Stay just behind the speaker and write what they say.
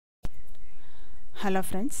Hello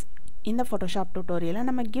friends, இந்த Photoshop tutorial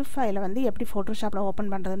நம்ம GIF file வந்து எப்படி Photoshopல ஓபன்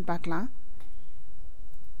பண்றதுன்னு பார்க்கலாம்.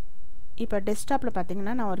 இப்போ டெஸ்க்டாப்ல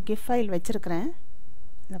பாத்தீங்கன்னா நான் ஒரு GIF file வச்சிருக்கேன்.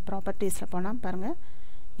 இந்த ப்ராப்பர்ட்டீஸ்ல போனா பாருங்க.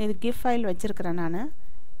 இது GIF file வச்சிருக்கேன் நானு.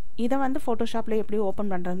 இத வந்து Photoshopல எப்படி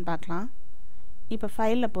ஓபன் பண்றதுன்னு பார்க்கலாம். இப்போ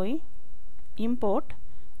ஃபைல்ல போய் import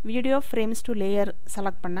video frames to layer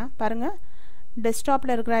select பண்ணா பாருங்க.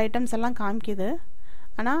 டெஸ்க்டாப்ல இருக்கிற ஐட்டம்ஸ் எல்லாம் காமிக்குது.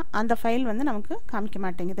 ஆனா அந்த ஃபைல் வந்து நமக்கு காமிக்க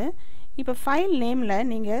மாட்டேங்குது. இப்போ ஃபைல் நேம்ல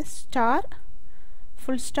நீங்க star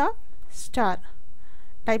full stop star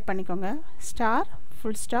type பண்ணிக்கோங்க. Star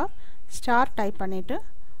full stop star type பண்ணிட்டு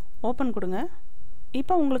ஓபன் கொடுங்க.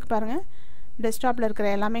 இப்போ உங்களுக்கு பாருங்க டெஸ்க்டாப்ல இருக்கிற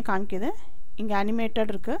எல்லாமே காமிக்குது. இங்க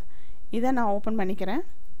அனிமேட்டட் இருக்கு. இத நான் ஓபன் பண்ணிக்கிறேன்.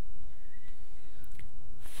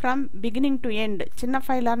 from beginning to end சின்ன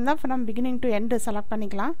ஃபைலா இருந்தா from beginning to end select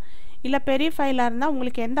பண்ணிக்கலாம். இல்ல பெரிய ஃபைலா இருந்தா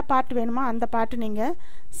உங்களுக்கு எந்த பார்ட் வேணுமோ அந்த பார்ட் நீங்க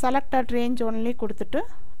selected range only கொடுத்துட்டு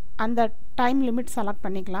அந்த டைம் லிமிட் செலக்ட்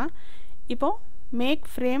பண்ணிக்கலாம். இப்போ மேக்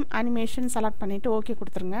ஃப்ரேம் அனிமேஷன் செலக்ட் பண்ணிட்டு ஓகே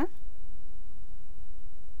கொடுத்துருங்க.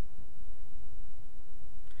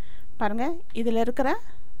 பாருங்க இதுல இருக்கிற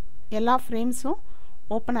எல்லா ஃப்ரேம்ஸும்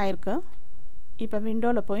ஓபன் ஆயிருக்கு. இப்போ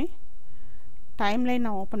விண்டோல போய் டைம்லைன்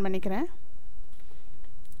நான் ஓபன் பண்ணிக்கிறேன்.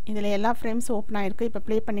 இதுல எல்லா ஃப்ரேம்ஸும் ஓபன் ஆயிருக்கு. இப்போ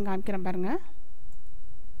ப்ளே பண்ணி காமிக்கிறேன் பாருங்க.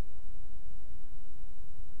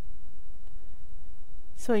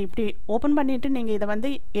 ஸோ இப்படி ஓப்பன் பண்ணிவிட்டு நீங்கள் இதை வந்து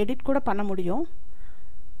எடிட் கூட பண்ண முடியும்.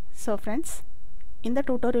 ஸோ ஃப்ரெண்ட்ஸ் இந்த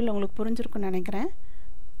டியூட்டோரியல் உங்களுக்கு புரிஞ்சிருக்குன்னு நினைக்கிறேன்.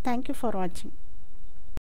 தேங்க்யூ ஃபார் வாட்சிங்.